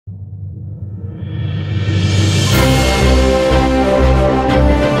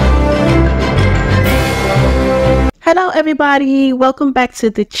Hello everybody, welcome back to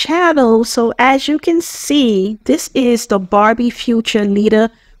the channel. So as you can see, this is the Barbie Future Leader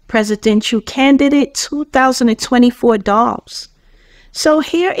Presidential Candidate 2024 dolls. So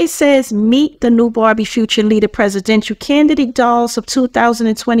here it says, meet the new Barbie Future Leader Presidential Candidate dolls of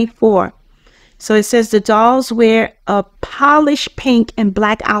 2024. So it says the dolls wear a polished pink and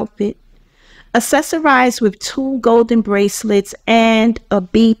black outfit, accessorized with 2 golden bracelets and a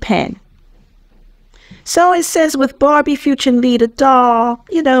B pen. So it says with Barbie Future Leader doll,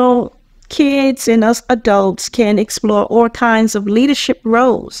 kids and us adults can explore all kinds of leadership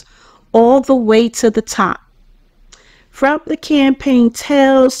roles all the way to the top. From the campaign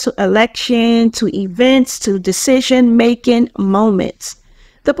tales to election to events to decision-making moments.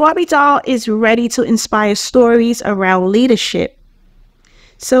 The Barbie doll is ready to inspire stories around leadership.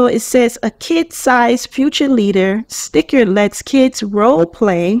 So it says a kid-sized future leader sticker lets kids role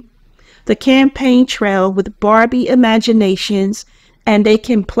play the campaign trail with Barbie imaginations, and they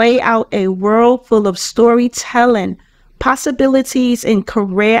can play out a world full of storytelling, possibilities, and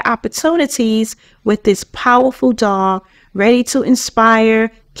career opportunities with this powerful doll ready to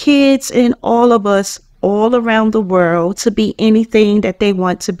inspire kids and all of us all around the world to be anything that they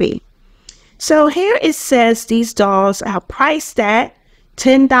want to be. So here it says these dolls are priced at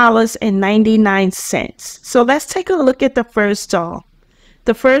 $10.99. So let's take a look at the first doll.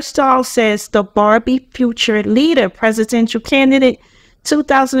 The first doll says the Barbie Future Leader Presidential Candidate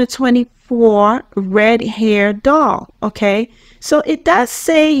 2024 red hair doll. Okay, so it does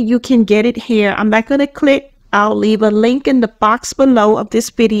say you can get it here. I'm not going to click. I'll leave a link in the box below of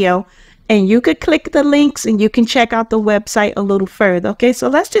this video, and you could click the links and you can check out the website a little further. Okay, so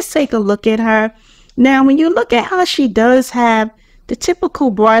let's just take a look at her. Now, when you look at her, she does have the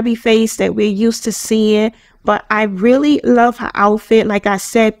typical Barbie face that we're used to seeing. But I really love her outfit. Like I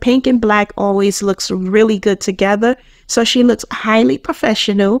said, pink and black always looks really good together. So she looks highly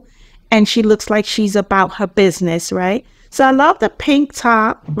professional and she looks like she's about her business, right? So I love the pink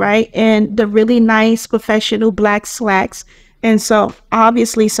top, right? And the really nice professional black slacks. And so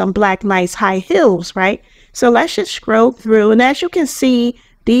obviously some black nice high heels, right? So let's just scroll through. And as you can see,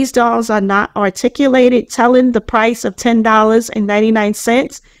 these dolls are not articulated, telling the price of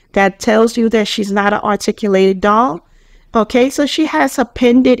 $10.99. That tells you that she's not an articulated doll. Okay, so she has a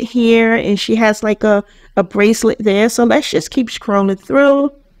pendant here and she has like a bracelet there. So let's just keep scrolling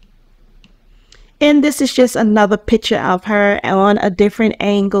through. And this is just another picture of her on a different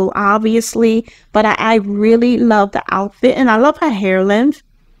angle, obviously. But I really love the outfit and I love her hair length.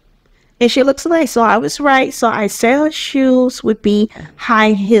 And she looks nice. So I was right. So I said her shoes would be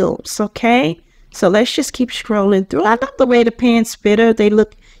high heels. Okay, so let's just keep scrolling through. I love the way the pants fit her. They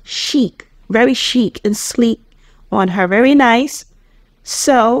look chic, very chic and sleek on her, very nice.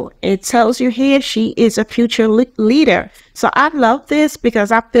 So it tells you here she is a future leader. So I love this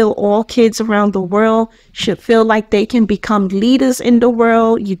because I feel all kids around the world should feel like they can become leaders in the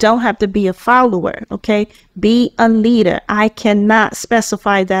world. You don't have to be a follower, okay? Be a leader. I cannot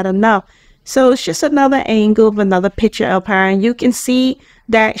specify that enough. So it's just another angle of another picture of her, and you can see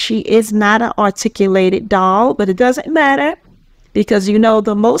that she is not an articulated doll, but it doesn't matter. Because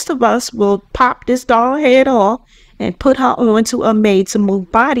the most of us will pop this doll head off and put her onto a made-to-move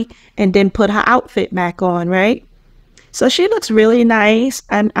body and then put her outfit back on, right? So she looks really nice.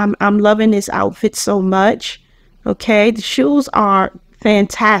 I'm loving this outfit so much. Okay, the shoes are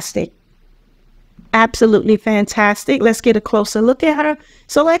fantastic. Absolutely fantastic. Let's get a closer look at her.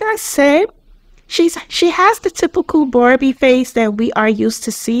 So like I said, she has the typical Barbie face that we are used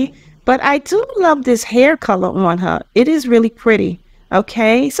to see. But I do love this hair color on her. It is really pretty.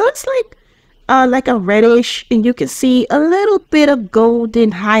 Okay, so it's like a reddish, and you can see a little bit of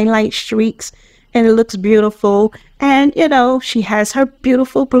golden highlight streaks, and it looks beautiful. And she has her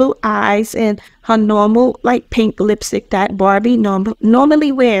beautiful blue eyes and her normal like pink lipstick that Barbie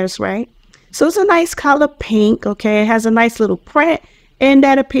normally wears, right? So it's a nice color pink. Okay, it has a nice little print, and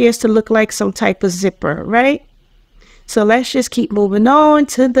that appears to look like some type of zipper, right? So let's just keep moving on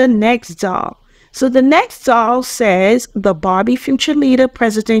to the next doll. So the next doll says the Barbie Future Leader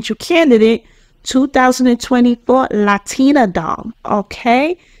Presidential Candidate 2024 Latina doll.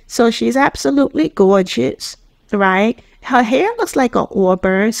 Okay, so she's absolutely gorgeous, right? Her hair looks like an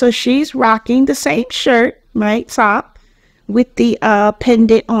auburn. So she's rocking the same shirt, right, top, with the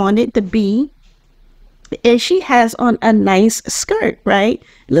pendant on it, the B. And she has on a nice skirt, right?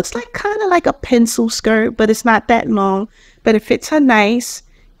 It looks like kind of like a pencil skirt, but it's not that long, but it fits her nice.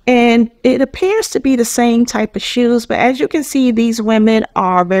 And it appears to be the same type of shoes, but as you can see, these women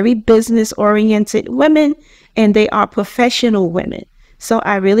are very business oriented women and they are professional women. So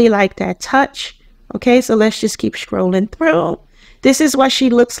I really like that touch. Okay, so let's just keep scrolling through. This is what she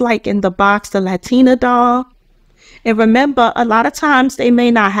looks like in the box, the Latina doll. And remember, a lot of times they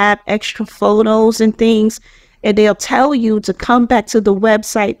may not have extra photos and things, and they'll tell you to come back to the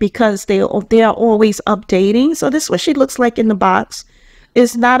website because they are always updating. So this is what she looks like in the box.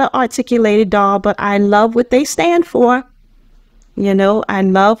 It's not an articulated doll, but I love what they stand for. You know, I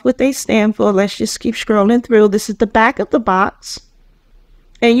love what they stand for. Let's just keep scrolling through. This is the back of the box.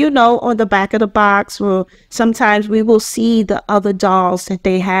 And you know, on the back of the box, well, sometimes we will see the other dolls that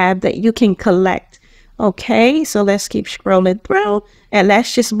they have that you can collect. Okay, so let's keep scrolling through and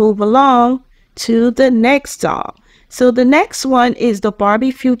let's just move along to the next doll. So the next one is the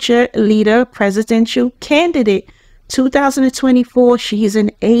Barbie Future Leader Presidential Candidate 2024. She's an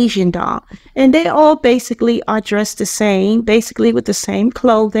Asian doll. And they all basically are dressed the same, basically with the same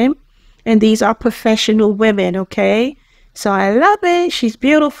clothing. And these are professional women, okay? So I love it. She's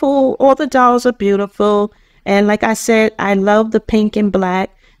beautiful. All the dolls are beautiful. And like I said, I love the pink and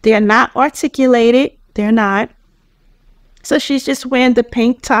black. They're not articulated. They're not. So she's just wearing the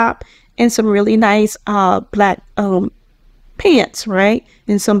pink top and some really nice black pants, right?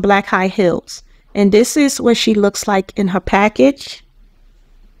 And some black high heels. And this is what she looks like in her package.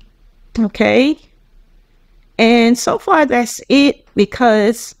 Okay. And so far that's it,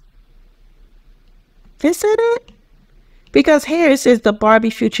 because is it? Because here it says the Barbie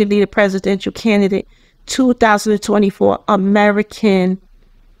Future Leader Presidential Candidate 2024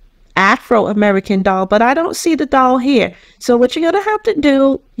 Afro-American doll, but I don't see the doll here. So what you're going to have to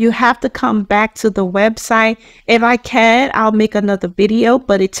do, you have to come back to the website. If I can, I'll make another video,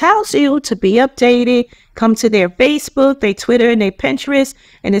 but it tells you to be updated. Come to their Facebook, their Twitter, and their Pinterest,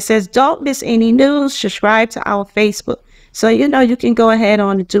 and it says don't miss any news. Subscribe to our Facebook. So, you know, you can go ahead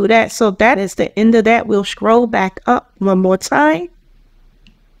on and do that. So that is the end of that. We'll scroll back up one more time.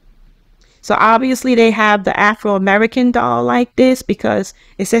 So obviously they have the Afro-American doll like this because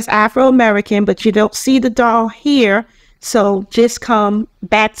it says Afro-American, but you don't see the doll here. So just come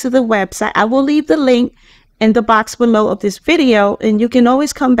back to the website. I will leave the link in the box below of this video, and you can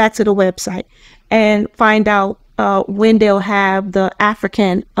always come back to the website and find out when they'll have the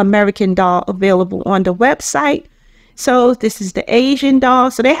African-American doll available on the website. So this is the Asian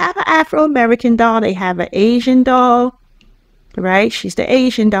doll. So they have an Afro-American doll. They have an Asian doll, right? She's the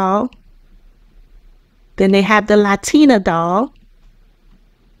Asian doll. Then they have the Latina doll,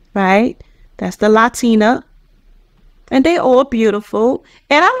 right? That's the Latina. And they're all beautiful.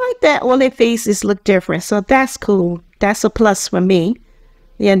 And I like that all their faces look different. So that's cool. That's a plus for me.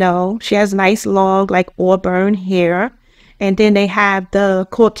 You know, she has nice long, like auburn hair. And then they have the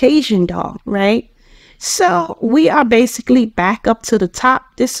Caucasian doll, right? So we are basically back up to the top.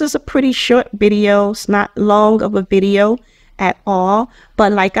 This is a pretty short video. It's not long of a video at all,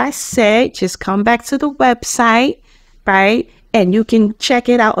 but like I said, just come back to the website, right? And you can check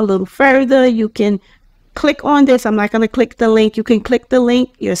it out a little further. You can click on this. I'm not going to click the link. You can click the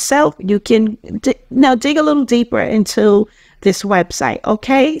link yourself. You can now dig a little deeper into this website.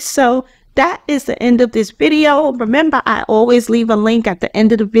 Okay, so that is the end of this video. Remember, I always leave a link at the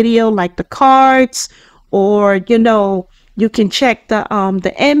end of the video, like the cards, or you know, you can check the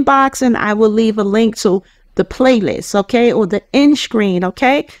inbox, and I will leave a link to the playlist, okay, or the end screen,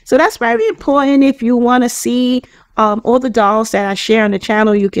 okay? So that's very important. If you want to see all the dolls that I share on the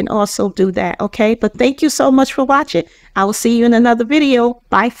channel, you can also do that, okay? But thank you so much for watching. I will see you in another video.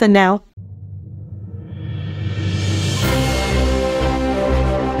 Bye for now.